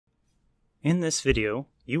In this video,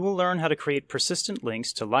 you will learn how to create persistent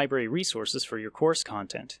links to library resources for your course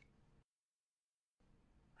content.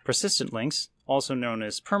 Persistent links, also known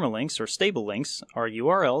as permalinks or stable links, are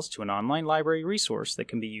URLs to an online library resource that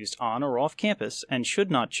can be used on or off campus and should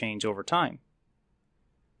not change over time.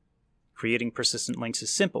 Creating persistent links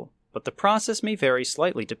is simple, but the process may vary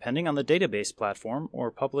slightly depending on the database platform or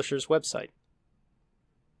publisher's website.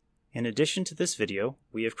 In addition to this video,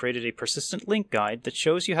 we have created a persistent link guide that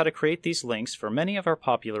shows you how to create these links for many of our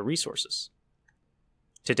popular resources.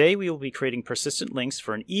 Today we will be creating persistent links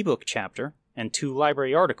for an ebook chapter and 2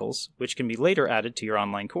 library articles, which can be later added to your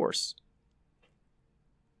online course.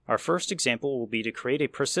 Our first example will be to create a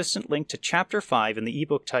persistent link to Chapter 5 in the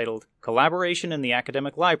ebook titled Collaboration in the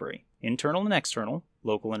Academic Library, Internal and External,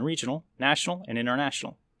 Local and Regional, National and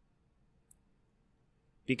International.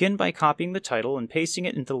 Begin by copying the title and pasting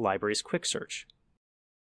it into the library's quick search.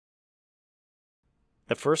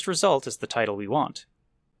 The first result is the title we want.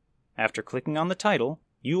 After clicking on the title,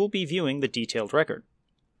 you will be viewing the detailed record.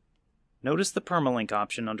 Notice the permalink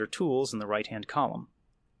option under Tools in the right-hand column.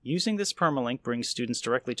 Using this permalink brings students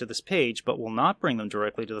directly to this page, but will not bring them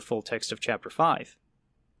directly to the full text of Chapter 5.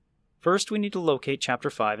 First, we need to locate Chapter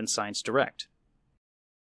 5 in Science Direct.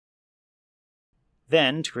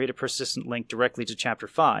 Then, to create a persistent link directly to Chapter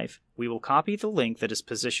 5, we will copy the link that is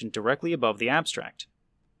positioned directly above the abstract.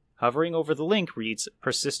 Hovering over the link reads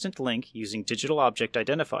Persistent Link using Digital Object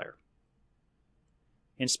Identifier.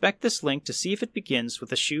 Inspect this link to see if it begins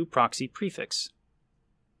with a SHU proxy prefix.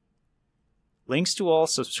 Links to all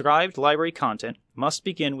subscribed library content must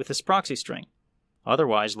begin with this proxy string.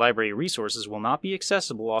 Otherwise, library resources will not be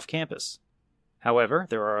accessible off campus. However,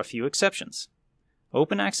 there are a few exceptions.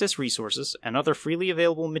 Open access resources and other freely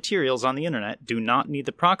available materials on the internet do not need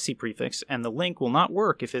the proxy prefix, and the link will not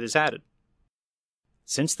work if it is added.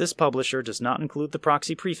 Since this publisher does not include the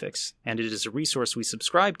proxy prefix, and it is a resource we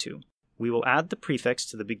subscribe to, we will add the prefix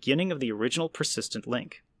to the beginning of the original persistent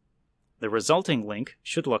link. The resulting link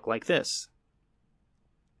should look like this.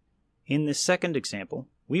 In this second example,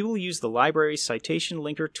 we will use the library's Citation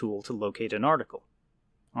Linker tool to locate an article.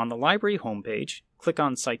 On the library homepage, click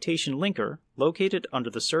on Citation Linker, located under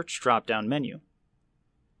the Search drop-down menu.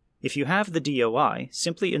 If you have the DOI,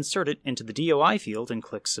 simply insert it into the DOI field and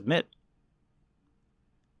click Submit.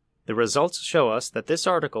 The results show us that this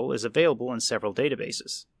article is available in several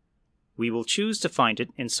databases. We will choose to find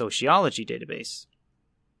it in Sociology database.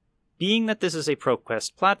 Being that this is a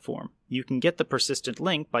ProQuest platform, you can get the persistent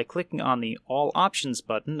link by clicking on the All Options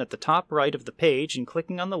button at the top right of the page and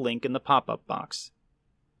clicking on the link in the pop-up box.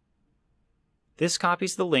 This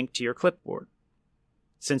copies the link to your clipboard.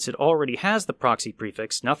 Since it already has the proxy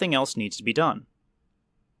prefix, nothing else needs to be done.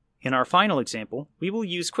 In our final example, we will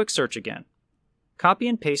use Quick Search again. Copy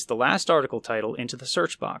and paste the last article title into the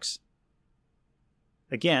search box.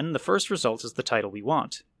 Again, the first result is the title we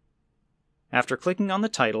want. After clicking on the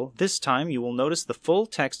title, this time you will notice the full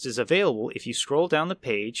text is available if you scroll down the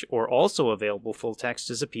page, or also available full text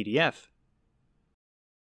as a PDF.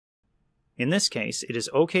 In this case, it is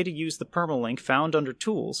okay to use the permalink found under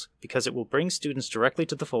Tools because it will bring students directly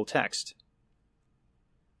to the full text.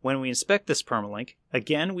 When we inspect this permalink,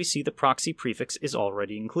 again we see the proxy prefix is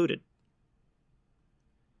already included.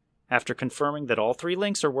 After confirming that all 3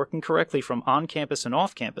 links are working correctly from on-campus and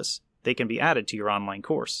off-campus, they can be added to your online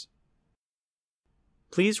course.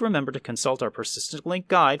 Please remember to consult our persistent link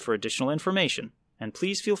guide for additional information, and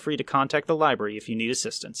please feel free to contact the library if you need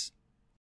assistance.